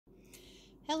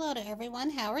Hello to everyone.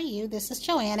 How are you? This is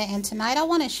Joanna, and tonight I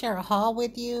want to share a haul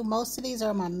with you. Most of these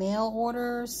are my mail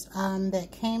orders that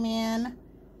came in.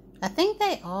 I think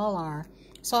they all are.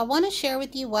 So I want to share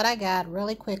with you what I got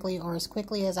really quickly, or as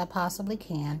quickly as I possibly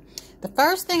can. The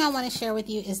first thing I want to share with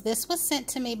you is this was sent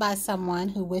to me by someone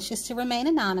who wishes to remain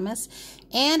anonymous,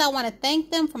 and I want to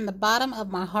thank them from the bottom of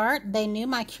my heart. They knew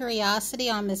my curiosity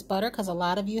on this butter because a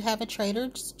lot of you have a Trader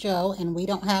Joe and we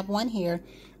don't have one here.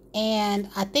 And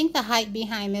I think the hype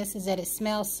behind this is that it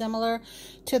smells similar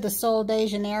to the Sol de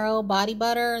Janeiro body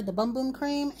butter, the Boom Boom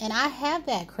cream. And I have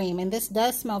that cream, and this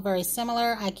does smell very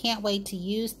similar. I can't wait to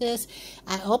use this.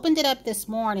 I opened it up this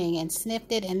morning and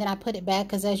sniffed it, and then I put it back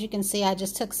because, as you can see, I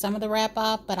just took some of the wrap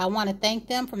off. But I want to thank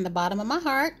them from the bottom of my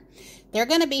heart. They're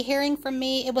going to be hearing from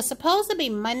me. It was supposed to be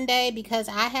Monday because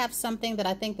I have something that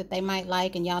I think that they might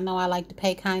like, and y'all know I like to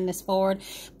pay kindness forward,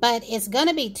 but it's going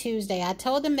to be Tuesday. I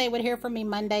told them they would hear from me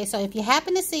Monday, so if you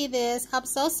happen to see this, I'm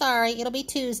so sorry. It'll be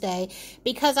Tuesday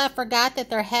because I forgot that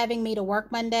they're having me to work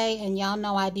Monday, and y'all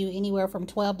know I do anywhere from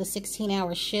 12 to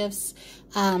 16-hour shifts.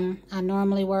 I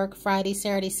normally work Friday,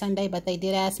 Saturday, Sunday, but they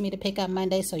did ask me to pick up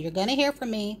Monday, so you're going to hear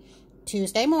from me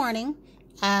Tuesday morning.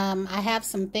 I have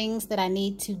some things that I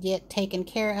need to get taken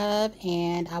care of,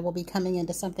 and I will be coming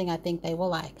into something I think they will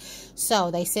like. So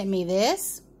they sent me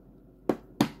this,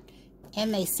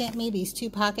 and they sent me these 2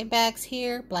 pocket bags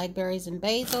here, blackberries and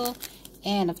basil,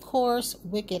 and of course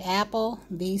wicked apple.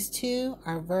 These 2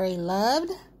 are very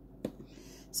loved.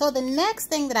 So the next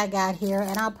thing that I got here,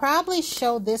 and I'll probably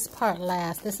show this part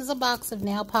last. This is a box of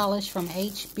nail polish from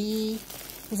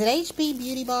HB. Is it HB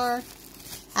Beauty Bar?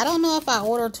 I don't know if I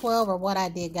ordered 12 or what I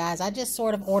did, guys. I just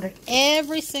sort of ordered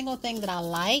every single thing that I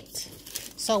liked.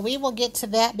 So we will get to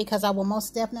that because I will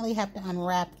most definitely have to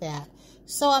unwrap that.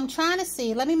 So I'm trying to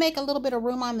see. Let me make a little bit of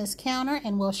room on this counter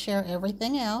and we'll share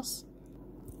everything else.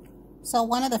 So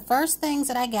one of the first things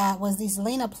that I got was these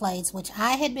Lena plates, which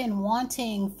I had been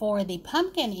wanting for the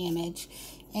pumpkin image.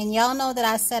 And y'all know that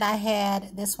I said I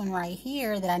had this one right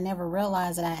here that I never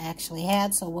realized that I actually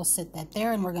had. So we'll sit that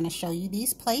there, and we're going to show you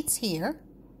these plates here.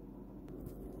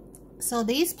 So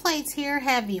these plates here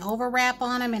have the overwrap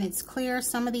on them, and it's clear.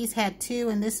 Some of these had 2,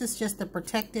 and this is just the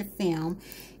protective film.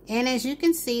 And as you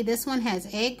can see, this one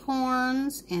has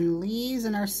acorns and leaves,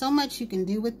 and there's so much you can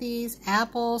do with these,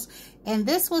 apples. And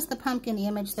this was the pumpkin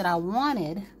image that I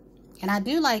wanted, and I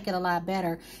do like it a lot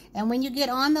better. And when you get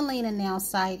on the Lena nail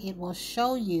site, it will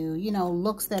show you, you know,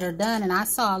 looks that are done. And I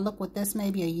saw a look with this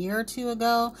maybe a year or 2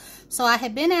 ago. So I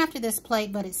had been after this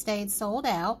plate, but it stayed sold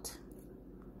out.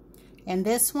 And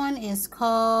this one is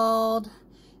called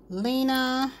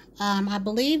Lena, I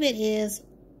believe it is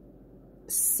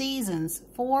Seasons.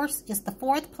 It's the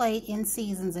 4th plate in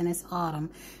Seasons, and it's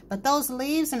autumn. But those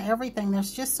leaves and everything,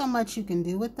 there's just so much you can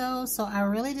do with those. So I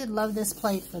really did love this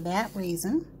plate for that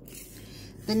reason.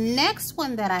 The next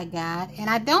one that I got, and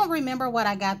I don't remember what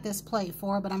I got this plate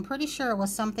for, but I'm pretty sure it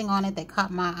was something on it that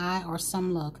caught my eye or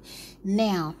some look.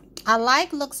 Now, I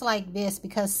like looks like this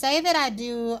because say that I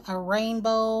do a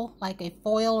rainbow, like a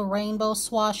foil rainbow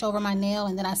swash over my nail,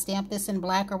 and then I stamp this in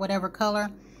black or whatever color.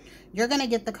 You're going to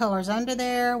get the colors under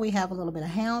there. We have a little bit of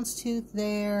houndstooth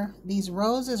there. These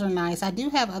roses are nice. I do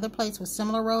have other plates with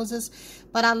similar roses,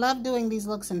 but I love doing these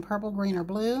looks in purple, green, or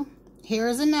blue.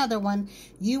 Here's another one.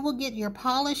 You will get your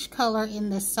polished color in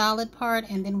this solid part,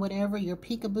 and then whatever your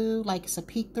peekaboo, like it's a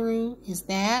peek through, is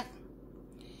that.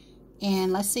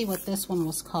 And let's see what this one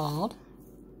was called.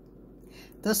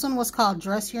 This one was called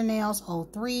Dress Your Nails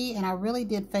 03, and I really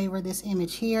did favor this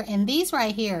image here. And these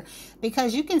right here,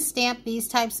 because you can stamp these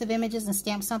types of images and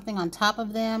stamp something on top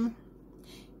of them.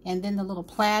 And then the little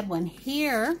plaid one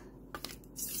here.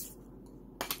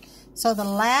 So the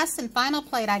last and final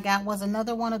plate I got was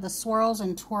another one of the swirls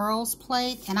and twirls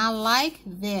plate. And I like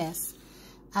this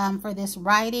for this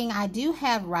writing. I do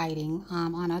have writing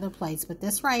on other plates, but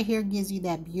this right here gives you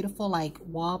that beautiful like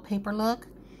wallpaper look.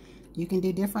 You can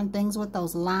do different things with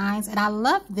those lines. And I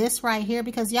love this right here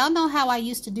because y'all know how I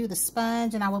used to do the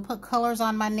sponge and I would put colors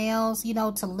on my nails, you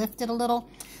know, to lift it a little.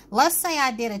 Let's say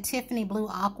I did a Tiffany blue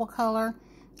aqua color,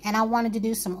 and I wanted to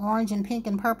do some orange and pink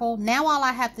and purple. Now all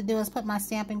I have to do is put my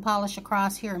stamping polish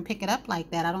across here and pick it up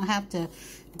like that. I don't have to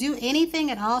do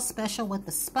anything at all special with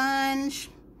the sponge.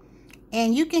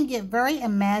 And you can get very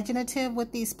imaginative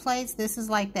with these plates. This is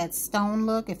like that stone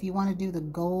look if you want to do the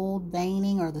gold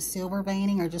veining or the silver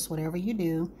veining or just whatever you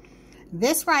do.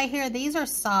 This right here, these are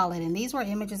solid, and these were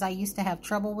images I used to have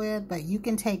trouble with, but you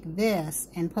can take this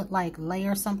and put like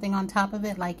layer something on top of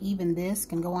it, like even this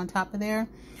can go on top of there.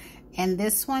 And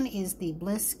this one is the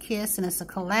Bliss Kiss, and it's a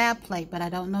collab plate, but I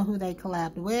don't know who they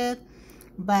collabed with.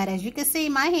 But as you can see,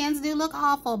 my hands do look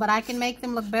awful, but I can make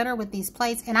them look better with these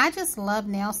plates. And I just love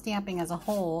nail stamping as a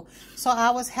whole. So I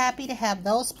was happy to have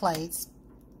those plates.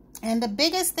 And the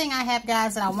biggest thing I have,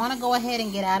 guys, that I want to go ahead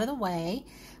and get out of the way,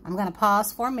 I'm going to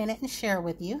pause for a minute and share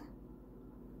with you.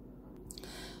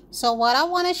 So what I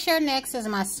want to share next is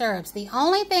my syrups. The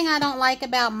only thing I don't like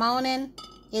about Nonin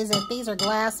is that these are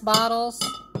glass bottles.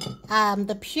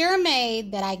 The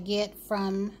Pure-Made that I get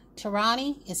from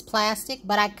Nonin is plastic,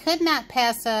 but I could not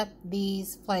pass up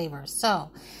these flavors. So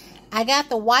I got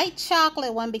the white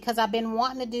chocolate one because I've been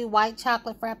wanting to do white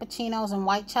chocolate frappuccinos and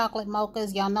white chocolate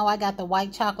mochas. Y'all know I got the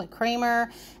white chocolate creamer.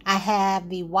 I have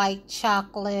the white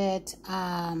chocolate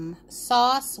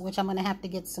sauce, which I'm going to have to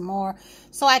get some more.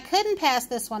 So I couldn't pass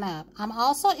this one up. I'm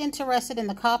also interested in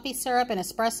the coffee syrup and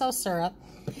espresso syrup.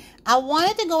 I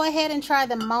wanted to go ahead and try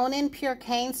the Nonin Pure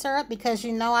Cane Syrup because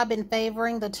you know I've been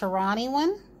favoring the Nonin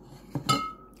one.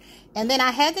 And then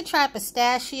I had to try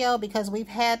pistachio because we've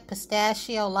had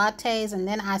pistachio lattes, and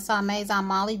then I saw Maison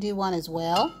Molly do one as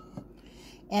well.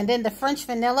 And then the French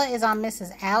vanilla is on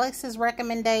Mrs. Alex's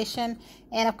recommendation.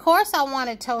 And of course I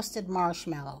wanted toasted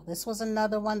marshmallow. This was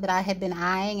another one that I had been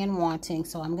eyeing and wanting,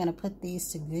 so I'm going to put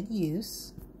these to good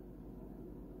use.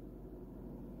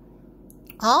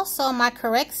 Also, my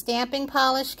correct stamping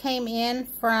polish came in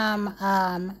from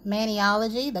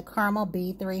Maniology, the Caramel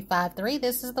B353.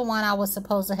 This is the one I was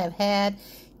supposed to have had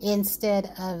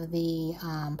instead of the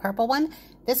purple one.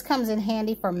 This comes in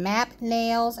handy for map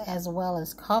nails as well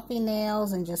as coffee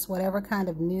nails and just whatever kind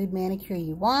of nude manicure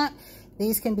you want.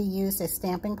 These can be used as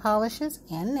stamping polishes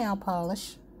and nail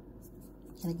polish.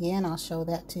 And again, I'll show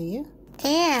that to you.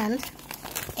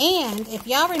 And if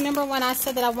y'all remember when I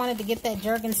said that I wanted to get that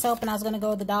Jergens soap and I was going to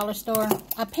go to the dollar store,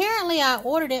 apparently I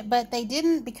ordered it, but they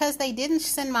didn't, because they didn't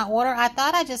send my order. I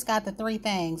thought I just got the 3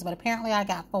 things, but apparently I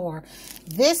got 4.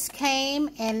 This came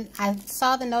and I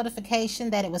saw the notification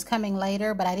that it was coming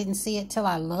later, but I didn't see it till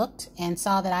I looked and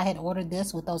saw that I had ordered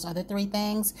this with those other 3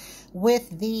 things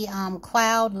with the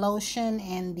cloud lotion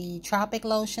and the tropic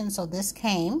lotion. So this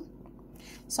came.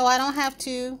 So I don't have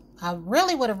to, I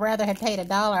really would have rather had paid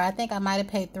 $1. I think I might have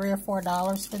paid $3 or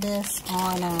 $4 for this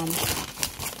on,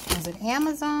 was it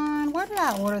Amazon? Where did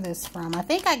I order this from? I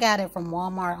think I got it from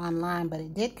Walmart online, but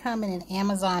it did come in an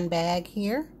Amazon bag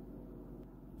here.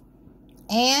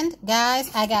 And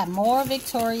guys, I got more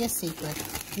Victoria's Secret.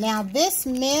 Now this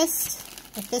mist,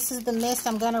 if this is the mist,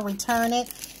 I'm going to return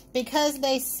it because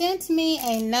they sent me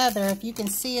another, if you can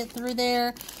see it through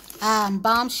there,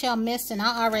 bombshell mist, and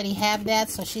I already have that,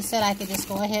 so she said I could just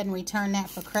go ahead and return that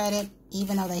for credit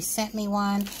even though they sent me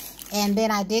one. And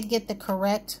then I did get the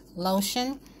correct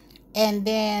lotion, and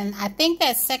then I think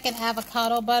that second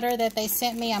avocado butter that they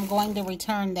sent me, I'm going to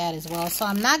return that as well. So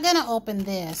I'm not going to open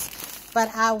this,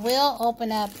 but I will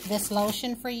open up this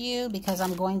lotion for you because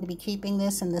I'm going to be keeping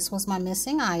this, and this was my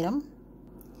missing item.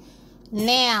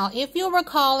 Now, if you'll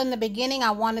recall in the beginning,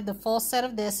 I wanted the full set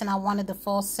of this and I wanted the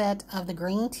full set of the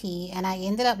green tea, and I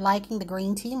ended up liking the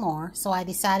green tea more. So I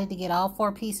decided to get all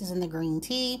 4 pieces in the green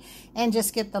tea and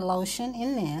just get the lotion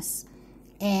in this.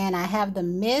 And I have the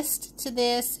mist to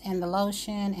this and the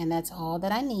lotion, and that's all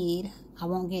that I need. I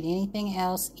won't get anything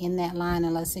else in that line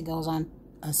unless it goes on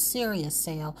a serious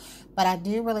sale. But I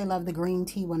do really love the green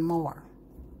tea one more.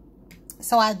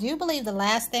 So I do believe the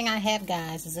last thing I have,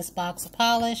 guys, is this box of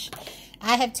polish.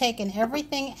 I have taken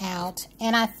everything out,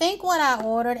 and I think what I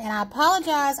ordered, and I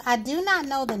apologize, I do not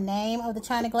know the name of the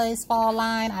China Glaze Fall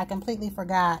line. I completely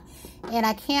forgot, and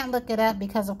I can't look it up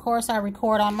because, of course, I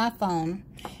record on my phone.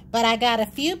 But I got a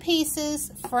few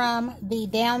pieces from the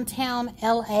Downtown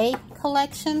LA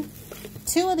collection.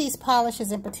 2 of these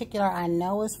polishes in particular I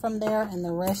know is from there, and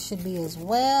the rest should be as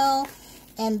well.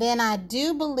 And then I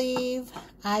do believe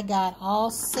I got all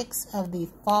 6 of the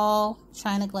fall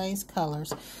China Glaze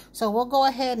colors. So we'll go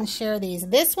ahead and share these.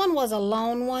 This one was a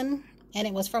lone one, and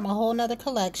it was from a whole nother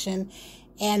collection.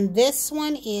 And this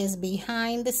one is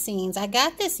behind the scenes. I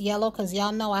got this yellow because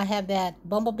y'all know I have that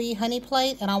Bumblebee Honey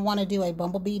Plate, and I want to do a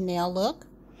Bumblebee nail look.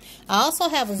 I also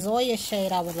have a Zoya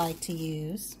shade I would like to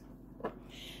use.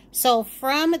 So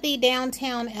from the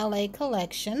Downtown LA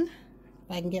collection,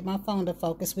 if I can get my phone to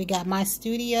focus, we got My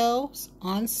Studios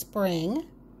on Spring.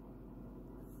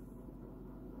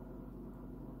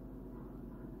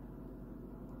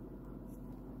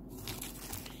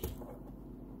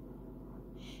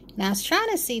 Now I was trying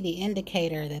to see the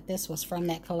indicator that this was from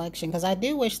that collection, because I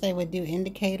do wish they would do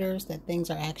indicators that things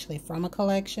are actually from a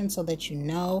collection so that you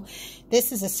know.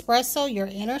 This is Espresso Your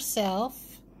Inner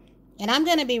Self, and I'm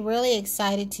going to be really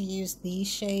excited to use these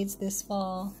shades this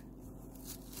fall.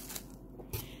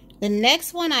 The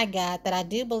next one I got that I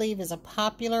do believe is a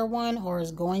popular one, or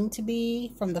is going to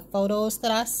be from the photos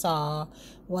that I saw,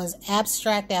 was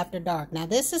Abstract After Dark. Now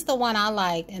this is the one I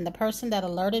liked, and the person that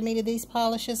alerted me to these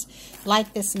polishes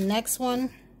liked this next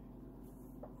one,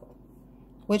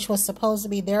 which was supposed to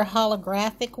be their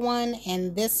holographic one.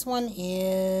 And this one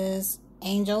is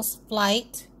Angel's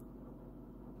Flight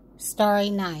Starry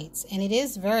Nights, and it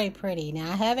is very pretty.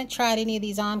 Now I haven't tried any of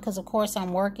these on because of course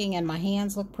I'm working and my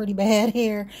hands look pretty bad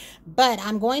here, but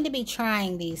I'm going to be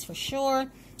trying these for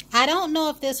sure. I don't know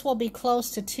if this will be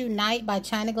close to Tonight by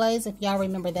China Glaze, if y'all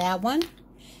remember that one.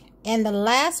 And the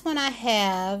last one I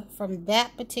have from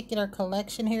that particular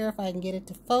collection here, if I can get it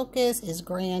to focus, is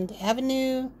Grand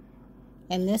Avenue.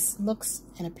 And this looks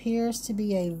and appears to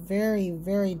be a very,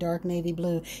 very dark navy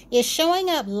blue. It's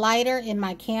showing up lighter in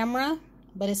my camera,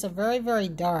 but it's a very, very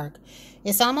dark.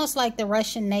 It's almost like the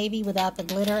Russian Navy without the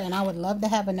glitter, and I would love to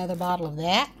have another bottle of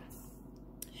that.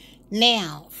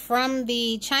 Now, from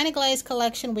the China Glaze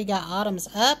collection, we got Autumn's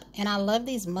Up, and I love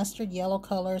these mustard yellow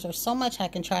colors. There's so much I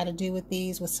can try to do with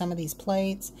these, with some of these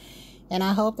plates, and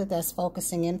I hope that that's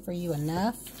focusing in for you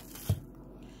enough.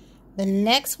 The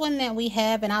next one that we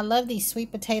have, and I love these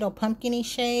sweet potato pumpkin-y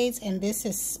shades, and this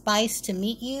is Spice to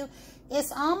Meet You.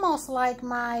 It's almost like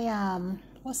my,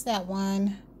 what's that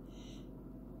one?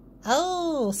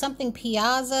 Oh, something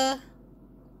Piazza.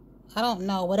 I don't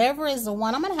know. Whatever is the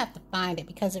one. I'm going to have to find it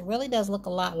because it really does look a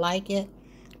lot like it.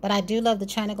 But I do love the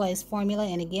China Glaze formula.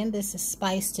 And again, this is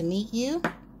Spice to Meet You.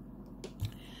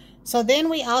 So then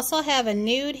we also have a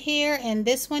nude here. And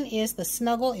this one is The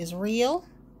Snuggle is Real.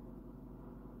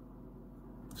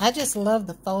 I just love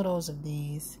the photos of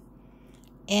these.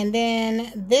 And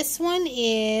then this one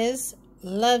is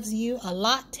Loves You a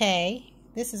Latte.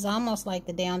 This is almost like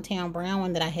the Downtown Brown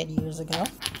one that I had years ago.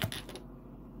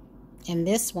 And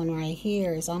this one right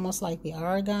here is almost like the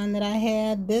Oregon that I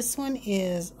had. This one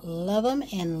is Love 'Em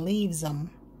and Leaves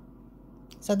 'Em.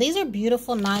 So these are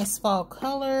beautiful, nice fall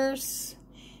colors.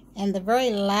 And the very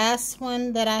last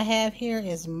one that I have here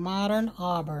is Modern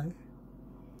Auburn.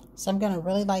 So I'm going to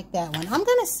really like that one. I'm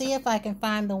going to see if I can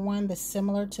find the one that's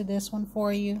similar to this one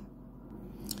for you.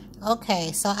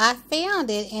 Okay, so I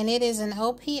found it, and it is an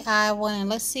OPI one, and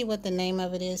let's see what the name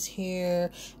of it is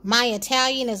here. My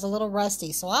Italian is a little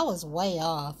rusty, so I was way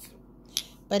off.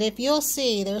 But if you'll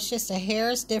see, there's just a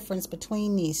hair's difference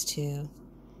between these two.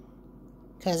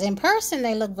 Because in person,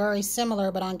 they look very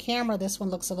similar, but on camera, this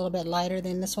one looks a little bit lighter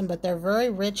than this one, but they're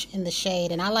very rich in the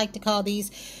shade, and I like to call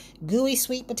these gooey,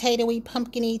 sweet potato-y,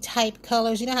 pumpkin-y type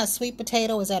colors. You know how sweet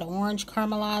potato is that orange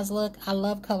caramelized look? I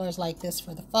love colors like this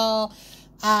for the fall.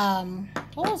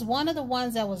 What was one of the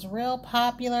ones that was real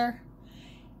popular?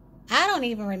 I don't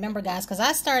even remember, guys, because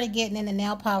I started getting into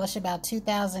nail polish about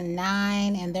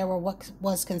 2009, and there were what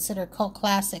was considered cult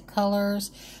classic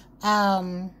colors.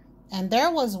 And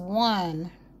there was one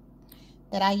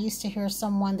that I used to hear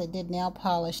someone that did nail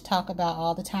polish talk about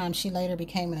all the time. She later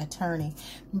became an attorney.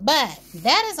 But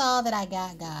that is all that I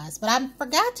got, guys. But I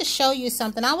forgot to show you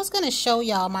something. I was going to show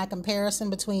y'all my comparison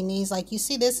between these. Like, you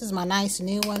see, this is my nice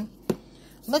new one.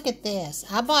 Look at this.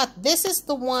 This is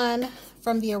the one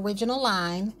from the original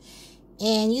line.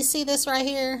 And you see this right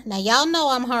here? Now, y'all know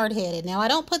I'm hard-headed. Now, I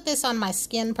don't put this on my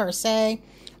skin per se,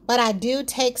 but I do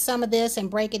take some of this and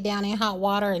break it down in hot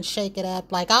water and shake it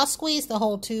up. Like, I'll squeeze the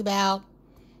whole tube out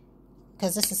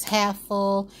because this is half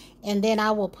full. And then I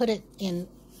will put it in,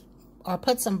 or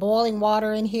put some boiling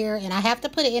water in here. And I have to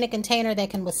put it in a container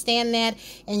that can withstand that.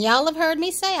 And y'all have heard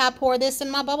me say I pour this in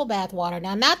my bubble bath water.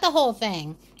 Now, not the whole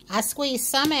thing. I squeeze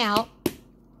some out,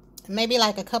 maybe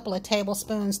like a couple of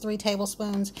tablespoons, 3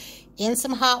 tablespoons, in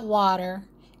some hot water,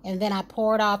 and then I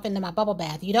pour it off into my bubble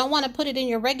bath. You don't want to put it in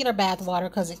your regular bath water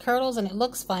because it curdles and it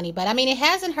looks funny. But, I mean, it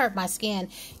hasn't hurt my skin.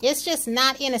 It's just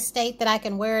not in a state that I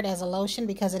can wear it as a lotion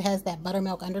because it has that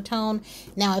buttermilk undertone.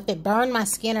 Now, if it burned my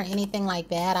skin or anything like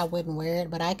that, I wouldn't wear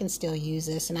it. But I can still use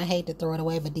this, and I hate to throw it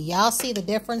away. But do y'all see the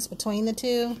difference between the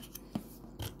two?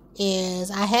 Is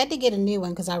I had to get a new one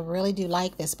because I really do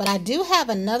like this. But I do have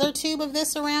another tube of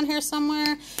this around here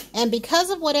somewhere. And because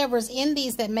of whatever's in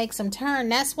these that makes them turn,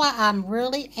 that's why I'm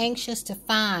really anxious to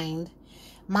find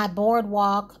my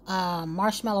Boardwalk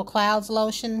Marshmallow Clouds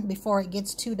lotion before it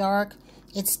gets too dark.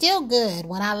 It's still good.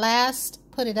 When I last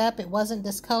put it up, it wasn't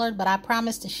discolored, but I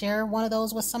promise to share one of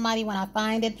those with somebody when I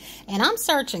find it. And I'm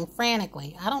searching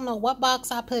frantically. I don't know what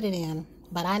box I put it in,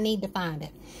 but I need to find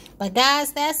it. But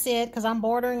guys, that's it, because I'm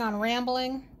bordering on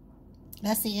rambling.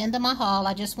 That's the end of my haul.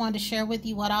 I just wanted to share with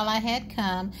you what all I had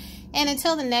come. And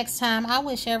until the next time, I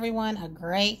wish everyone a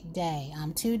great day.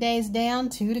 I'm 2 days down,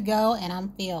 2 to go, and I'm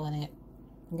feeling it.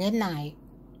 Good night.